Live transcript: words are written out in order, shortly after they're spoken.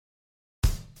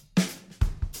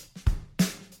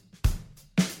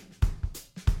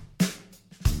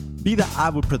Vida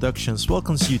Abu Productions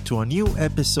welcomes you to a new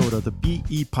episode of the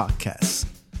BE Podcast.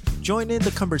 Join in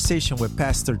the conversation with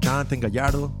Pastor Jonathan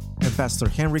Gallardo and Pastor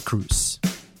Henry Cruz.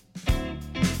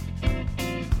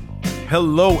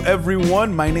 Hello,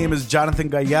 everyone. My name is Jonathan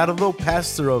Gallardo,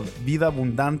 pastor of Vida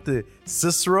Abundante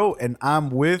Cicero, and I'm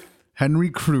with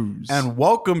Henry Cruz. And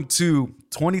welcome to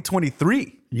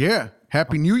 2023. Yeah.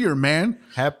 Happy New Year, man.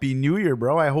 Happy New Year,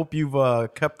 bro. I hope you've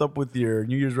kept up with your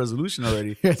New Year's resolution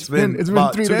already. It's been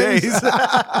about 3 days.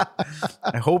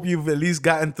 I hope you've at least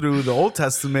gotten through the Old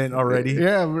Testament already.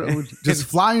 Yeah, we're just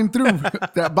flying through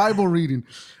that Bible reading.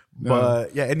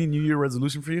 But yeah, any New Year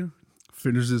resolution for you?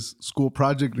 Finish this school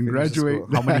project and graduate.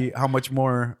 How much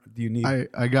more do you need?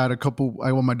 I got a couple.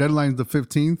 My deadline's the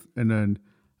 15th, and then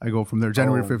I go from there,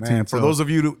 January 15th. Man. For those of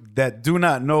you that do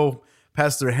not know,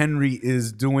 Pastor Henry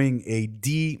is doing a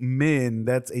D-Min.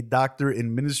 That's a Doctor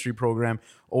in Ministry program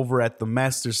over at the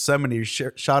Master's Seminary.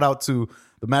 Shout out to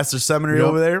the Master's Seminary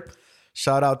over there.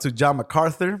 Shout out to John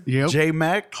MacArthur,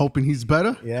 J-Mac. Hoping he's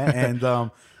better. Yeah, and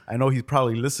I know he's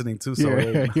probably listening too. So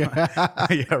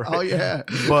yeah, right. Oh, yeah.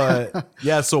 But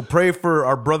yeah, so pray for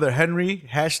our brother Henry.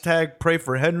 Hashtag pray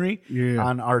for Henry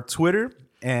on our Twitter.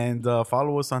 And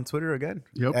follow us on Twitter again.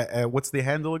 Yep. What's the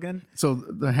handle again? So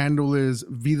the handle is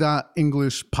Vida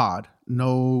English Pod.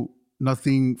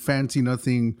 Nothing fancy, no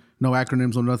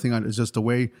acronyms, no nothing. It's just the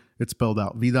way it's spelled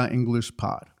out. Vida English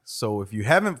Pod. So if you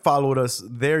haven't followed us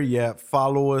there yet,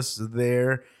 follow us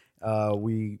there.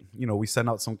 We send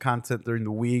out some content during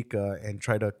the week and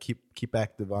try to keep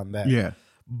active on that. Yeah.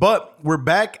 But we're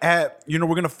back at, we're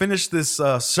going to finish this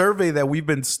survey that we've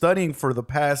been studying for the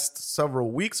past several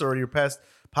weeks already, or past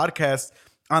podcast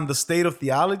on the State of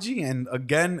Theology. And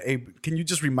again, can you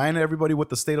just remind everybody what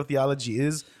the State of Theology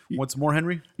is once more,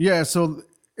 Henry? Yeah, so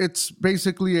it's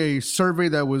basically a survey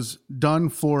that was done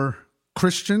for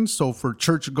Christians, so for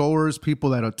churchgoers,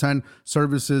 people that attend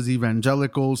services,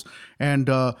 evangelicals, and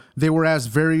they were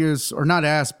asked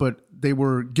but they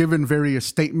were given various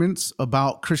statements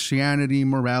about Christianity,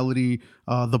 morality,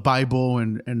 the Bible,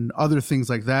 and other things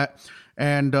like that.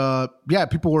 And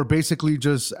people were basically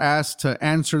just asked to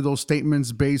answer those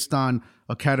statements based on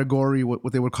a category,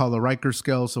 what they would call a Riker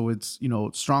scale. So it's,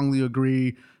 strongly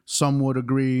agree, some would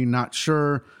agree, not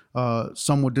sure,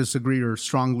 some would disagree or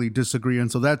strongly disagree.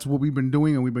 And so that's what we've been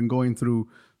doing. And we've been going through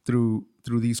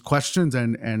these questions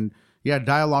and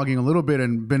dialoguing a little bit,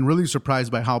 and been really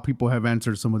surprised by how people have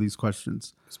answered some of these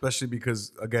questions. Especially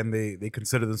because, again, they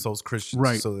consider themselves Christians.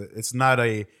 Right. So it's not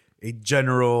a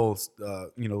general,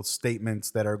 statements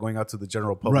that are going out to the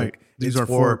general public. Right. These are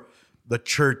for the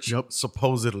church,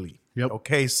 supposedly. Yep.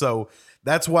 Okay, so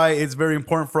that's why it's very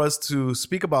important for us to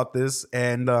speak about this,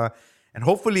 and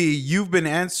hopefully you've been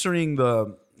answering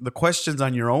the questions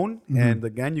on your own. Mm-hmm. And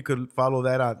again, you could follow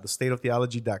that at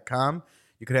thestateoftheology.com.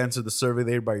 You could answer the survey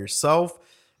there by yourself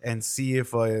and see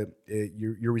if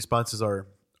your responses are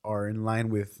in line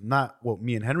with not what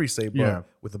me and Henry say, but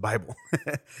with the Bible.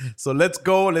 So let's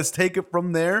go. Let's take it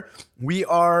from there. We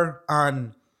are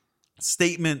on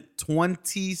statement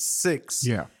 26.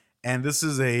 Yeah. And this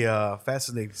is a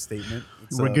fascinating statement.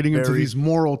 We're getting into these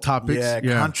moral topics.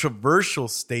 Controversial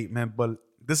statement, but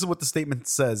this is what the statement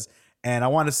says. And I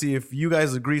want to see if you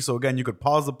guys agree. So again, you could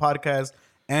pause the podcast,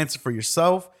 answer for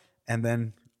yourself, and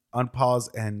then unpause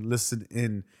and listen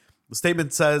in. The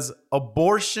statement says,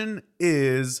 abortion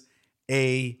is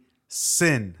a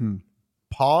sin.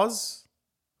 Pause.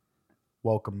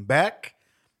 Welcome back.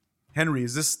 Henry,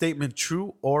 is this statement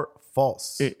true or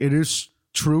false? It is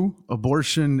true.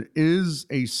 Abortion is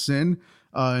a sin.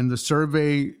 In the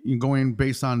survey, going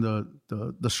based on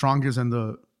the strongest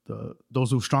and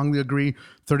those who strongly agree,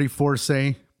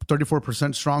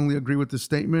 34% strongly agree with this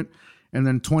statement, and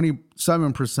then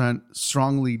 27%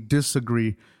 strongly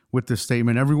disagree with this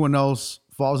statement. Everyone else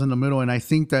falls in the middle, and I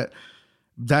think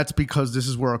that's because this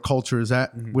is where our culture is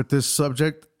at with this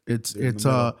subject. They're in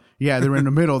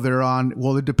the middle. They're on,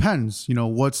 well, it depends.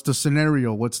 What's the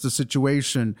scenario? What's the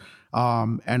situation?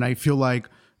 And I feel like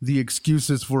the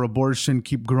excuses for abortion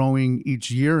keep growing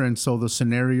each year, and so the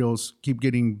scenarios keep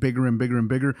getting bigger and bigger and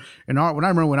bigger. And when I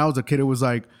remember when I was a kid, it was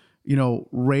like,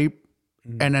 rape.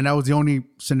 And then that was the only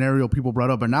scenario people brought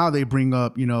up. But now they bring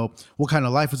up, what kind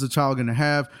of life is a child going to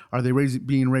have? Are they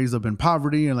being raised up in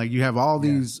poverty? And like you have all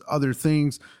these other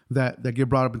things that get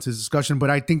brought up into this discussion.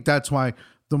 But I think that's why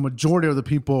the majority of the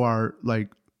people are like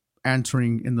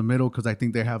answering in the middle, because I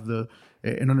think they have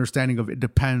an understanding of it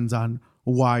depends on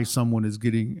why someone is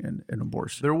getting an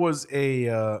abortion. There was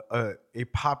a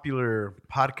popular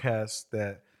podcast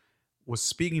that was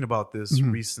speaking about this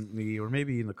recently, or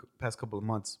maybe in the past couple of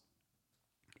months.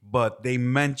 But they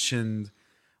mentioned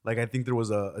Like I think there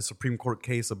was a Supreme Court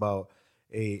case about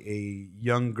a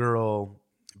young girl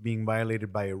being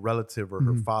violated by a relative or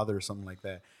her father or something like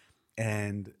that,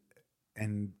 and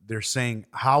they're saying,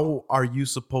 how are you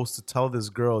supposed to tell this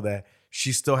girl that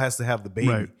she still has to have the baby?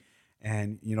 Right.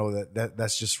 And you know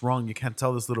that's just wrong. You can't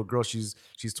tell this little girl, she's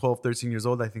 12, 13 years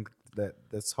old. I think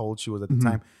that's how old she was at the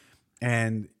time.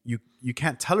 And you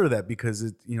can't tell her that, because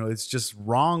it's just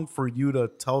wrong for you to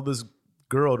tell this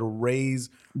girl to raise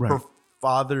her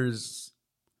father's,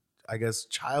 I guess,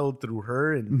 child through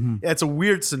her. And yeah, it's a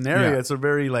weird scenario. Yeah. It's a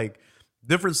very like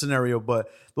different scenario,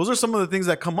 but those are some of the things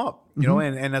that come up, you know,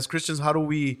 and as Christians, how do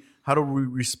we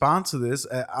respond to this?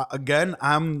 Again,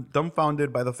 I'm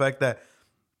dumbfounded by the fact that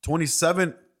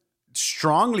 27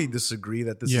 strongly disagree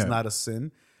that this is not a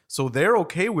sin. So they're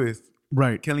okay with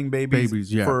killing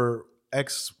babies for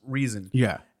X reason.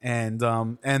 Yeah. And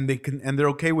they're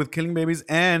okay with killing babies,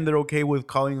 and they're okay with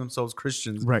calling themselves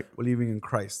Christians, believing in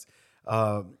Christ.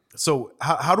 So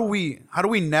how do we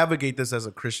navigate this as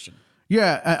a Christian?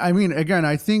 Yeah, I mean, again,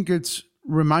 I think it's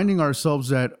reminding ourselves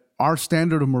that our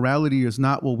standard of morality is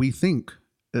not what we think.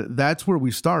 That's where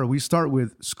we start. We start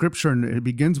with Scripture, and it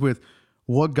begins with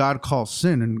what God calls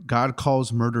sin, and God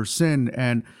calls murder sin.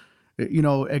 And you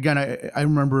know, again, I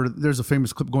remember there's a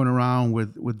famous clip going around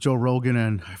with Joe Rogan,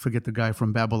 and I forget the guy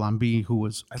from Babylon Bee who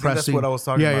was pressing. I think that's what I was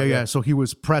talking about. Yeah. So he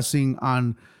was pressing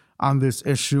on this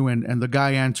issue, and the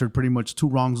guy answered pretty much two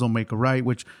wrongs don't make a right,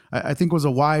 which I think was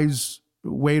a wise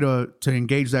way to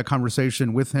engage that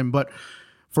conversation with him. But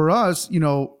for us, you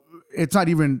know, it's not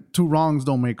even two wrongs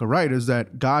don't make a right, is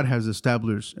that God has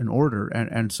established an order.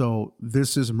 And so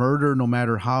this is murder, no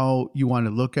matter how you want to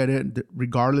look at it,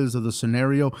 regardless of the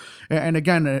scenario. And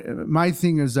again, my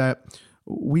thing is that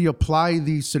we apply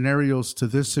these scenarios to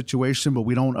this situation, but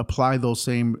we don't apply those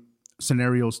same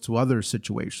scenarios to other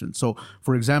situations. So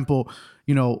for example,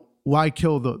 you know, why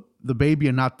kill the baby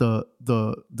and not the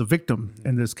victim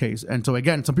in this case? And so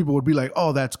again, some people would be like,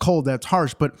 oh, that's cold, that's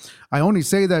harsh. But I only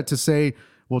say that to say,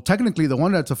 well, technically, the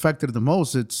one that's affected the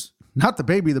most, it's not the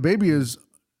baby. The baby is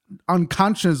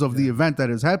unconscious of the event that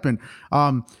has happened.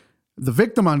 The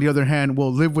victim, on the other hand,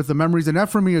 will live with the memories. And that,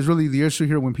 for me, is really the issue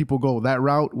here when people go that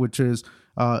route, which is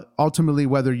ultimately,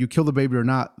 whether you kill the baby or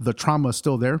not, the trauma is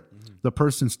still there. The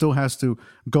person still has to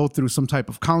go through some type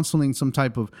of counseling, some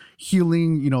type of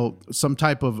healing, you know, some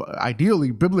type of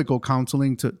ideally biblical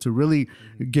counseling to really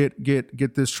get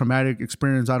this traumatic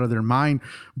experience out of their mind.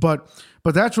 But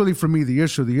that's really, for me, the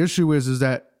issue. The issue is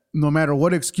that no matter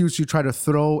what excuse you try to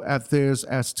throw at this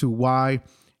as to why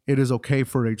it is okay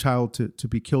for a child to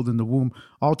be killed in the womb,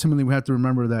 ultimately we have to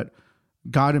remember that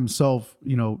God himself,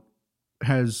 you know,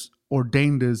 has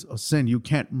ordained as a sin. You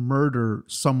can't murder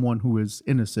someone who is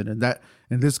innocent. And that,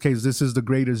 in this case, this is the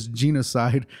greatest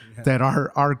genocide that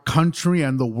our country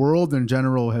and the world in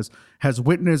general has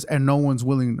witnessed, and no one's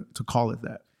willing to call it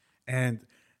that. And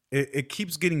it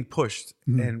keeps getting pushed.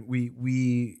 And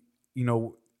we, you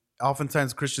know,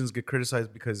 oftentimes Christians get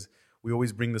criticized because we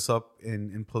always bring this up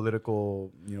in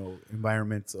political, you know,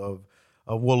 environments of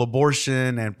well,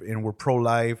 abortion and we're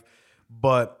pro-life,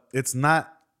 but it's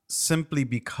not simply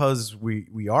because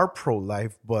we are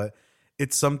pro-life, but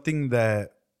it's something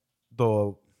that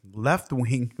the left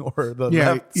wing or the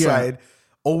left side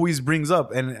always brings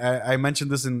up. And I mentioned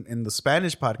this in the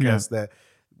Spanish podcast that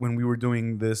when we were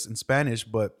doing this in Spanish,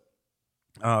 but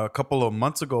a couple of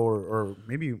months ago, or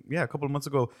maybe a couple of months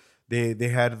ago, they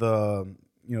had the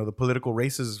political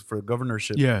races for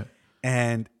governorship. Yeah.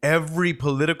 And every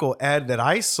political ad that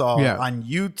I saw on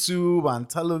YouTube, on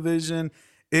television,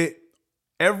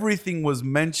 everything was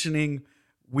mentioning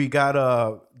we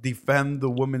gotta defend the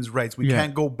women's rights. We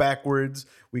can't go backwards.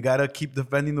 We gotta keep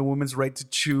defending the women's right to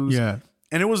choose. Yeah.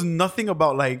 And it was nothing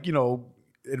about, like, you know,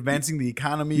 advancing the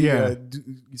economy,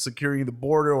 securing the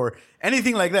border, or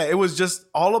anything like that. It was just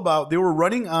all about, they were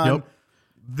running on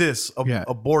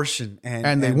abortion,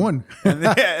 and they won.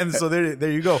 and so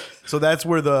there you go. So that's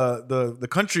where the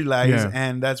country lies,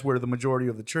 and that's where the majority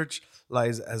of the church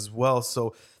lies as well.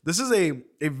 So this is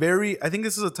I think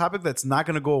this is a topic that's not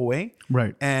going to go away.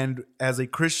 Right. And as a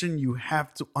Christian, you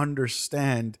have to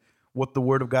understand what the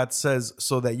Word of God says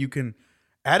so that you can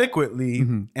adequately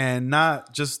and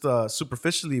not just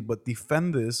superficially, but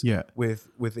defend this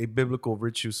with a biblical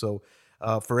virtue. So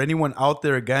for anyone out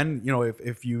there, again, you know,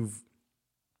 if you've,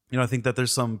 you know, I think that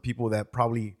there's some people that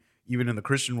probably even in the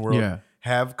Christian world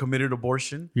have committed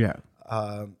abortion. Yeah.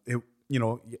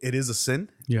 It is a sin.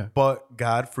 Yeah. But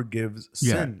God forgives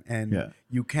sin, and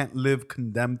you can't live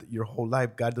condemned your whole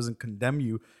life. God doesn't condemn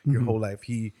you your whole life.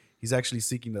 He's actually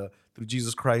seeking through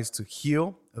Jesus Christ to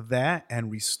heal that and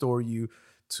restore you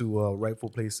to a rightful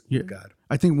place with God.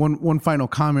 I think one final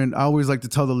comment. I always like to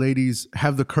tell the ladies,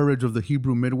 have the courage of the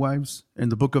Hebrew midwives. In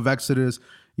the book of Exodus,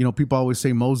 people always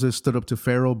say Moses stood up to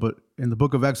Pharaoh, but in the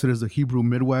book of Exodus, the Hebrew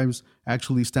midwives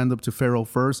actually stand up to Pharaoh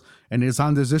first. And it's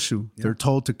on this issue. Yeah. They're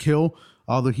told to kill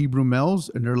all the Hebrew males,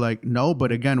 and they're like, no.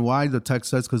 But again, why? The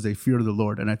text says because they fear the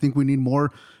Lord. And I think we need more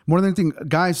than anything,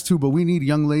 guys too, but we need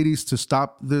young ladies to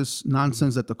stop this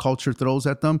nonsense that the culture throws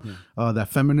at them, that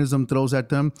feminism throws at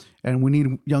them. And we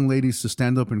need young ladies to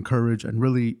stand up in courage and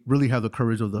really, really have the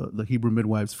courage of the Hebrew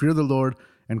midwives. Fear the Lord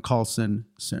and call sin,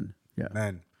 sin. Yeah.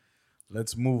 Man,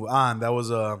 let's move on. That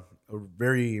was a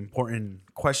very important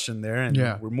question there, and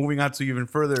we're moving on to even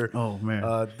further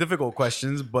difficult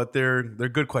questions, but they're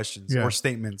good questions or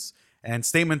statements. And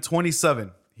statement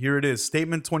 27, here it is.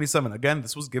 Statement 27. Again,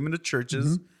 this was given to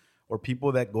churches or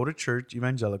people that go to church,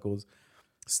 evangelicals.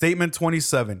 Statement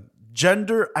 27.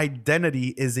 Gender identity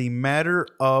is a matter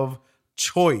of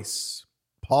choice.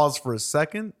 Pause for a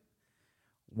second.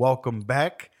 Welcome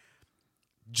back.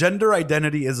 Gender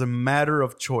identity is a matter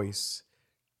of choice.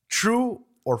 True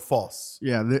or false?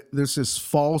 Yeah, this is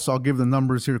false. I'll give the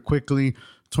numbers here quickly.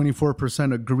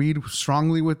 24% agreed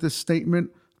strongly with this statement.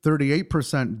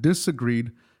 38%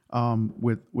 disagreed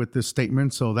with this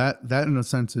statement. So that in a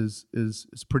sense is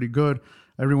pretty good.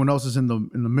 Everyone else is in the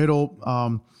middle.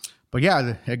 But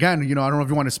yeah, again, I don't know if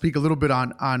you want to speak a little bit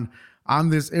on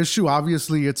this issue.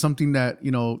 Obviously, it's something that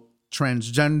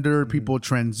transgender people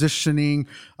transitioning,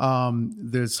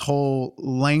 this whole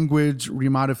language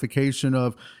remodification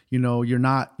of you're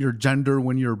not your gender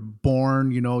when you're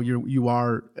born, you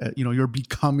are you're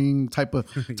becoming type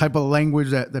of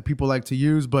language that people like to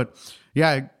use. But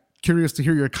yeah, curious to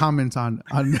hear your comments on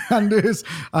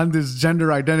this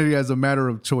gender identity as a matter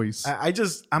of choice.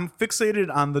 I'm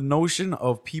fixated on the notion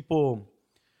of people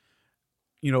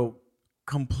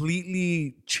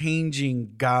completely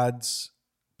changing God's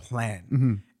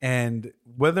plan, and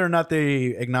whether or not they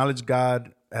acknowledge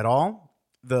God at all,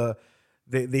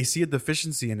 they see a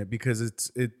deficiency in it because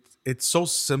it's so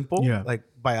simple. Like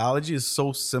biology is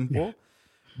so simple,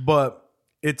 but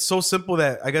it's so simple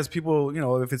that I guess people,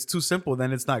 if it's too simple,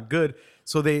 then it's not good.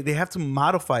 So they have to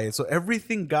modify it. So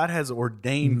everything God has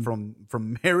ordained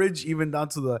from marriage even down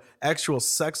to the actual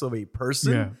sex of a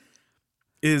person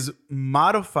is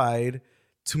modified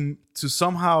to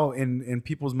somehow in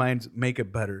people's minds make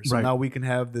it better. So now we can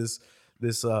have this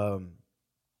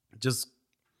just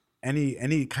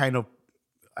any kind of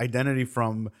identity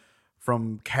from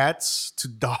cats to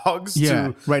dogs.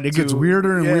 It gets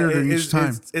weirder and weirder each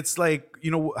time. It's like,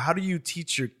 how do you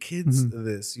teach your kids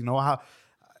this? How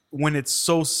when it's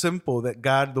so simple that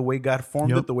the way God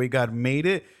formed it, the way God made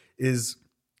it is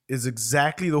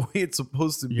exactly the way it's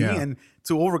supposed to be, and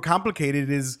to overcomplicate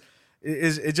it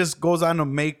it just goes on to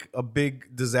make a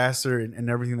big disaster in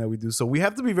everything that we do. So we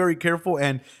have to be very careful.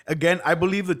 And again, I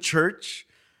believe the church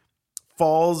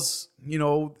falls,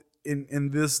 in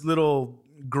this little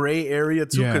gray area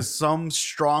too, because some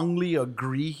strongly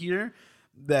agree here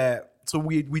that. So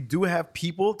we do have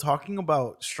people talking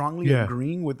about strongly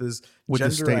agreeing with this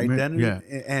gender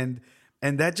identity,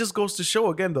 and that just goes to show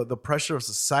again the pressure of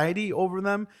society over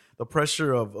them, the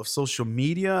pressure of social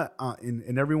media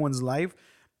in everyone's life.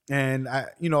 And I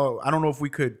don't know if we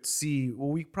could see. Well,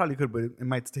 we probably could, but it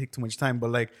might take too much time.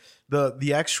 But like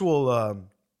the actual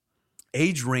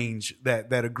age range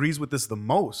that agrees with this the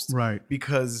most, right?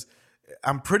 Because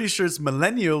I'm pretty sure it's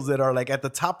millennials that are like at the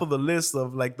top of the list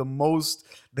of like the most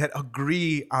that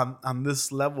agree on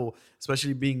this level,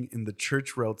 especially being in the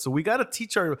church route. So we got to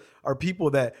teach our people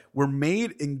that we're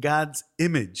made in God's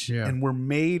image and we're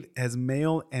made as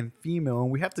male and female.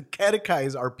 And we have to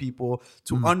catechize our people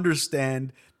to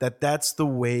understand that that's the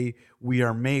way we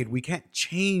are made. We can't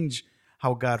change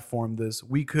how God formed this.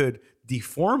 We could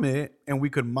deform it and we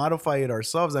could modify it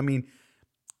ourselves. I mean,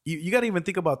 you got to even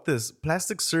think about this.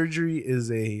 Plastic surgery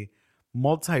is a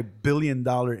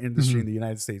multi-billion-dollar industry in the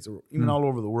United States or even all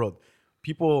over the world.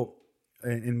 People,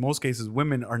 in most cases,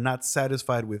 women are not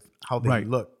satisfied with how they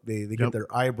look. They get their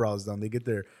eyebrows done. They get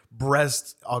their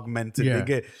breasts augmented. They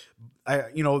get,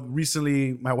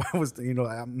 recently my wife was,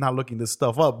 I'm not looking this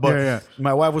stuff up, but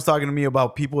my wife was talking to me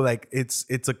about people like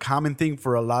it's a common thing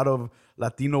for a lot of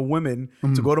Latino women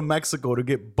to go to Mexico to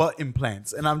get butt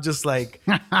implants. And I'm just like,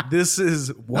 this is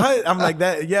what? I'm like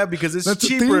that. Yeah, because it's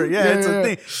cheaper. It's a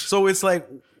thing. So it's like,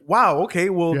 wow, okay,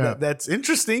 well, that's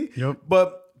interesting.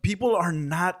 But people are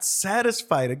not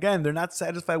satisfied. Again, they're not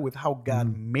satisfied with how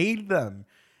God made them.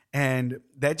 And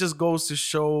that just goes to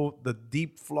show the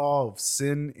deep flaw of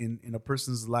sin in a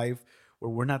person's life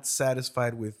where we're not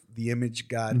satisfied with the image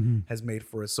God has made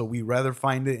for us. So we rather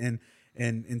find it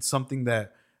in something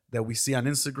that that we see on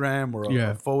Instagram or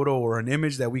a photo or an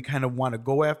image that we kind of want to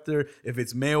go after, if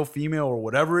it's male, female, or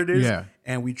whatever it is. Yeah.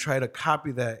 And we try to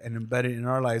copy that and embed it in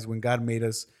our lives when God made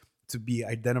us to be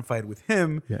identified with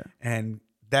him. Yeah. And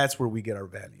that's where we get our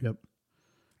value. Yep.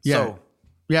 Yeah. So,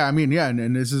 yeah, I mean,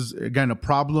 and this is again a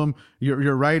problem.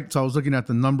 You're right. So I was looking at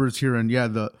the numbers here, and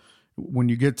when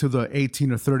you get to the 18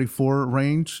 to 34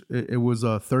 range, it was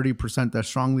 30% that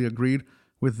strongly agreed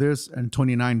with this, and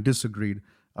 29 disagreed.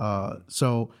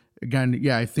 So again,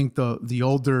 I think the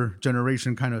older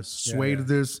generation kind of swayed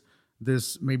this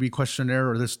maybe questionnaire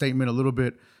or this statement a little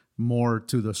bit more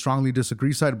to the strongly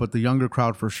disagree side, but the younger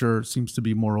crowd for sure seems to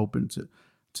be more open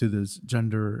to this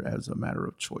gender as a matter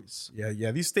of choice.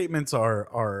 Yeah. These statements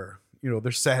are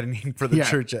they're saddening for the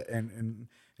church and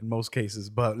in most cases.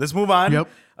 But let's move on. Yep.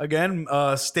 Again,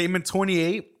 statement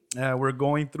 28. We're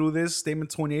going through this.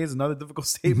 Statement 28 is another difficult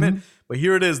statement, but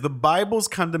here it is. The Bible's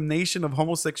condemnation of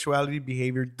homosexuality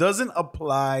behavior doesn't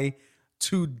apply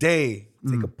today.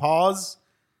 Take a pause.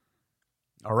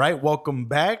 All right, welcome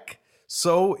back.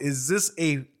 So is this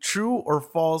a true or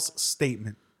false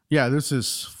statement? Yeah, this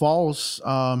is false.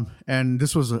 And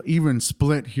this was an even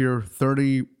split here.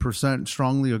 30%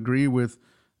 strongly agree with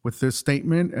this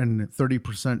statement, and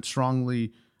 30%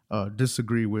 strongly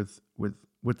disagree with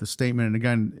the statement. And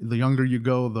again, the younger you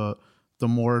go, the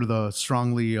more the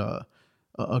strongly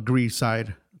agree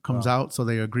side comes out. So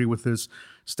they agree with this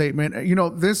statement.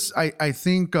 This, I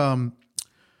think,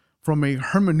 from a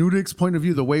hermeneutics point of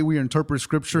view, the way we interpret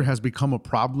scripture has become a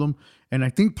problem. And I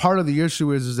think part of the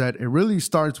issue is that it really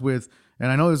starts with,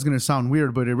 and I know this is going to sound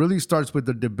weird, but it really starts with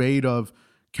the debate of,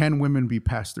 can women be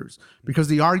pastors? Because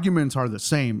the arguments are the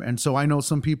same. And so I know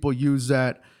some people use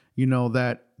that,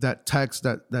 that text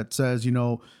that says,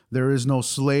 there is no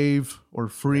slave or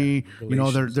free,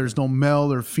 there's no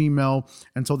male or female.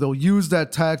 And so they'll use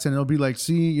that text and they'll be like,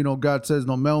 see, God says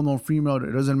no male, no female,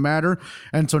 it doesn't matter.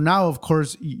 And so now, of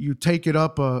course, you take it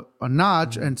up a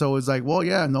notch. And so it's like, well,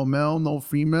 yeah, no male, no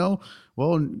female.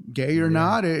 Well, gay or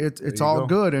not, it's all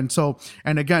good. And so,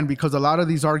 and again, because a lot of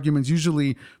these arguments,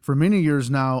 usually for many years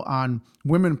now on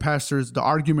women pastors, the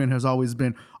argument has always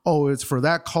been, oh, it's for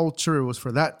that culture, it was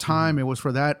for that time, it was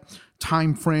for that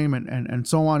time frame, and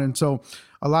so on. And so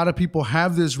a lot of people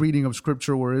have this reading of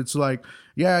scripture where it's like,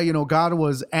 God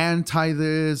was anti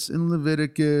this in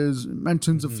Leviticus,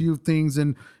 mentions a few things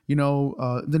in,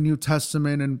 the New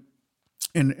Testament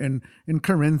and in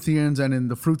Corinthians and in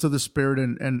the fruits of the Spirit.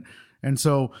 And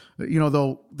so,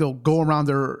 they'll go around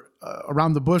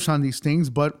the bush on these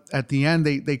things, but at the end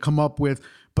they come up with,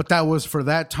 but that was for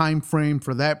that time frame,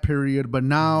 for that period. But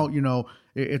now,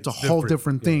 it's a whole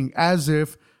different thing, as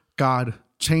if God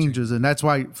changes. And that's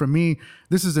why, for me,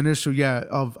 this is an issue,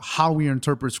 of how we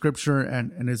interpret scripture,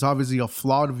 and it's obviously a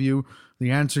flawed view. The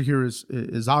answer here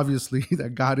is obviously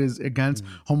that God is against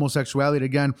homosexuality.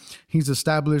 Again, he's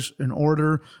established an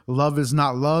order. Love is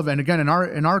not love. And again, in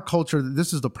our culture,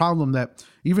 this is the problem, that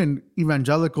even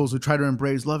evangelicals who try to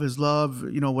embrace love is love,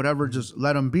 whatever, just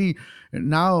let them be. And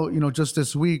now, just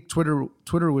this week,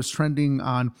 Twitter was trending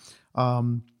on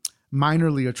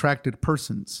minorly attracted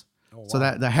persons. Oh, wow. So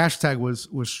that the hashtag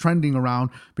was trending around,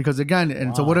 because again,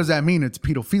 and so what does that mean? It's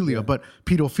pedophilia, but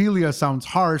pedophilia sounds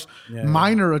harsh.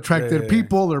 Minor attracted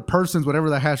people or persons, whatever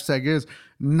the hashtag is,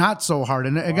 not so hard.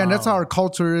 And again, that's how our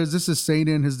culture is. This is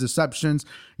Satan, his deceptions.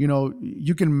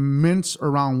 You can mince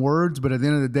around words, but at the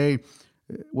end of the day,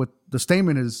 what the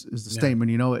statement is the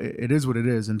statement. It is what it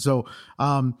is. And so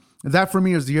that for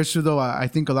me is the issue, though. I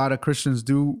think a lot of Christians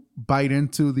do bite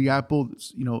into the apple.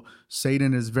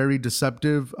 Satan is very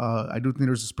deceptive. I do think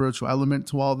there's a spiritual element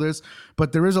to all this,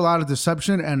 but there is a lot of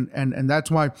deception, and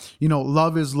that's why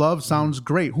love is love sounds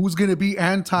great. Who's going to be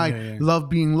anti-love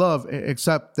being love,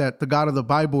 except that the God of the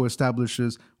Bible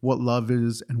establishes what love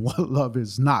is and what love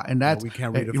is not, and that's we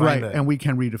can't redefine that. And we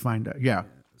can redefine that. Yeah.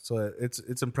 So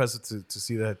it's impressive to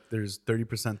see that there's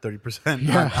 30%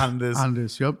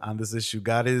 on this issue.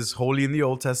 God is holy in the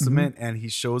Old Testament, and he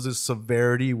shows his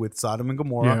severity with Sodom and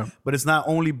Gomorrah. But it's not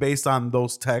only based on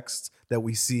those texts that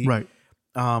we see. Right.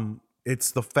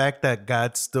 It's the fact that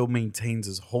God still maintains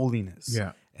his holiness.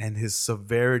 Yeah. And his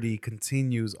severity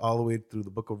continues all the way through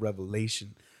the book of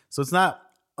Revelation. So it's not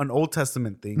an Old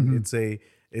Testament thing. It's a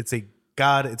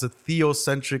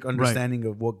theocentric understanding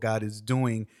of what God is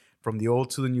doing from the Old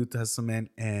to the New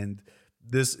Testament, and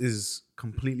this is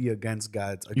completely against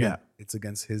God's. Again, it's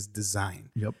against his design.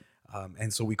 Yep.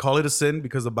 And so we call it a sin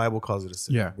because the Bible calls it a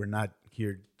sin. Yeah. We're not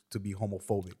here to be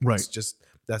homophobic. Right. It's just,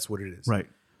 that's what it is. Right.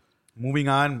 Moving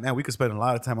on, man, we could spend a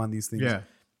lot of time on these things. Yeah.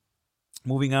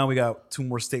 Moving on, we got 2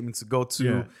 more statements to go to.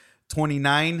 Yeah.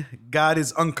 29, God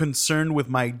is unconcerned with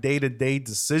my day-to-day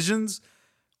decisions.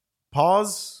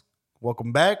 Pause.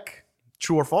 Welcome back.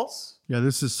 True or false? Yeah,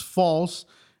 this is false.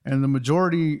 And the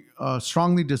majority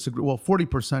strongly disagree. Well,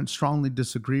 40% strongly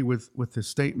disagree with this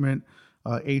statement.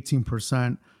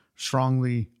 18%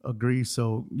 strongly agree.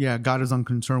 So, yeah, God is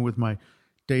unconcerned with my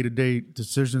day-to-day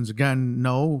decisions. Again,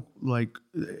 no. Like,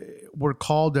 we're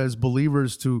called as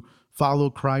believers to follow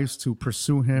Christ, to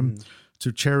pursue him,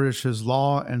 to cherish his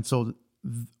law. And so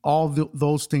all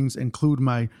those things include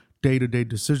my day-to-day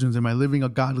decisions. Am I living a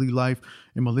godly life?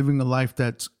 Am I living a life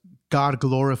that's God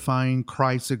glorifying,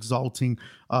 Christ exalting?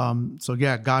 So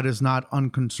yeah, God is not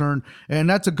unconcerned. And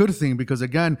that's a good thing because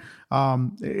again,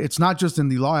 it's not just in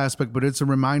the law aspect, but it's a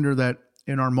reminder that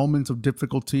in our moments of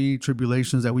difficulty,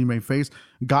 tribulations that we may face,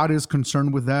 God is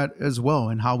concerned with that as well,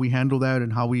 and how we handle that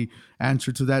and how we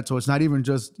answer to that. So it's not even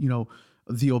just,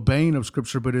 the obeying of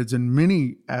Scripture, but it's in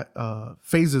many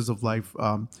phases of life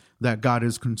that God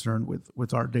is concerned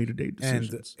with our day-to-day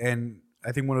decisions. And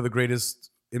I think one of the greatest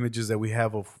images that we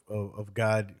have of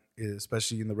God,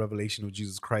 especially in the revelation of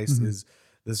Jesus Christ, is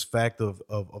this fact of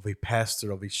a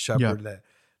pastor, of a shepherd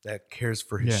that cares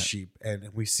for his sheep. And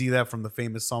we see that from the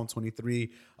famous Psalm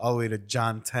 23 all the way to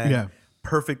John 10. Yeah.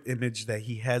 Perfect image that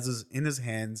he has us in his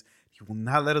hands. He will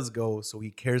not let us go. So he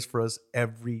cares for us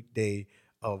every day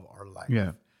of our life.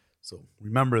 Yeah. So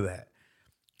remember that.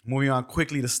 Moving on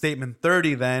quickly to statement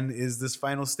 30 then is this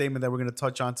final statement that we're going to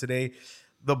touch on today.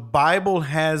 The Bible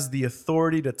has the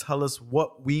authority to tell us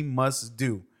what we must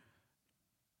do.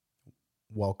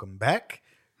 Welcome back.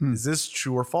 Is this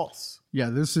true or false? Yeah,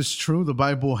 this is true. The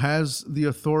Bible has the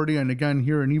authority. And again,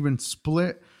 here an even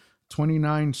split.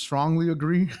 29 strongly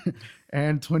agree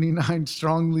and 29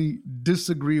 strongly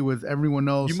disagree with everyone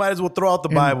else. You might as well throw out the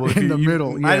Bible. In the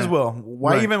middle. Might as well.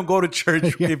 Why even go to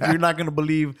church if you're not going to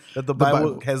believe that the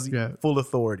Bible has full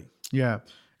authority? Yeah.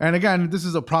 And again, this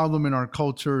is a problem in our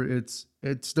culture.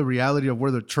 It's the reality of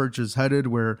where the church is headed,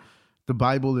 where the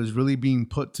Bible is really being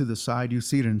put to the side. You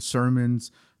see it in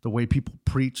sermons, the way people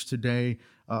preach today.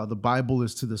 The Bible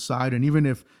is to the side. And even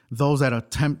if those that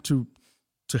attempt to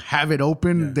have it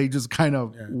open, they just kind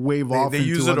of wave off. They into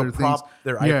use it other to prop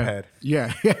their iPad.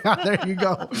 Yeah, there you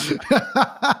go.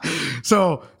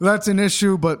 So that's an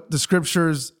issue, but the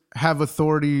scriptures have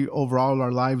authority over all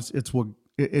our lives. It's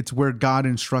where God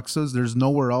instructs us. There's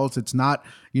nowhere else. It's not,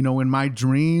 in my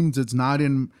dreams. It's not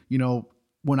in,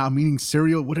 when I'm eating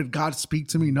cereal. What did God speak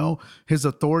to me? No, his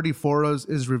authority for us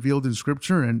is revealed in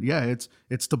scripture. And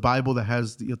it's the Bible that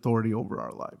has the authority over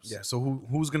our lives. Yeah. So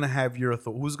who's going to have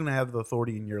who's going to have the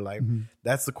authority in your life?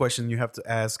 That's the question you have to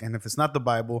ask. And if it's not the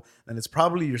Bible, then it's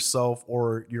probably yourself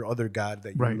or your other God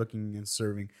that you're looking and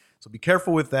serving. So be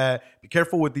careful with that. Be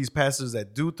careful with these pastors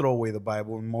that do throw away the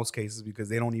Bible in most cases because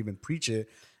they don't even preach it.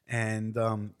 And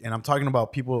I'm talking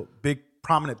about people, big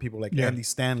prominent people like Andy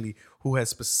Stanley, who has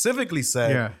specifically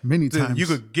said many times you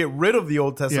could get rid of the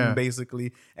Old Testament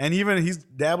basically. And even he's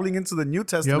dabbling into the New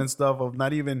Testament stuff of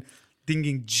not even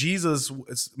thinking Jesus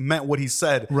meant what he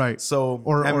said. Right. So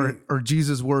or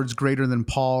Jesus' words greater than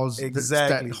Paul's.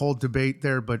 Exactly. That whole debate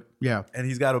there, but And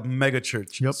he's got a mega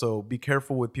church. So be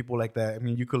careful with people like that. I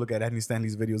mean, you could look at Andy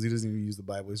Stanley's videos. He doesn't even use the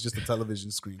Bible. It's just a television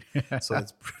screen. So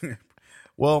it's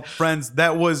well, friends,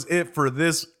 that was it for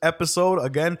this episode.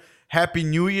 Again, Happy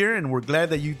New Year, and we're glad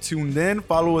that you tuned in.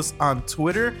 Follow us on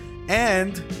Twitter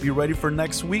and be ready for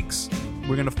next week's.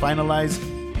 We're going to finalize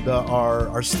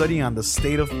our study on the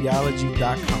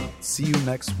stateoftheology.com. See you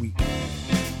next week.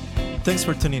 Thanks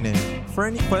for tuning in. For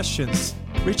any questions,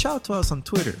 reach out to us on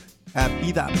Twitter at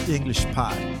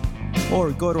 @BeThatEnglishPod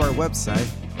or go to our website,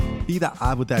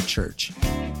 be.abu.church.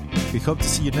 We hope to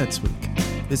see you next week.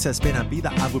 This has been a Be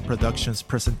The Abu Productions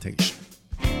presentation.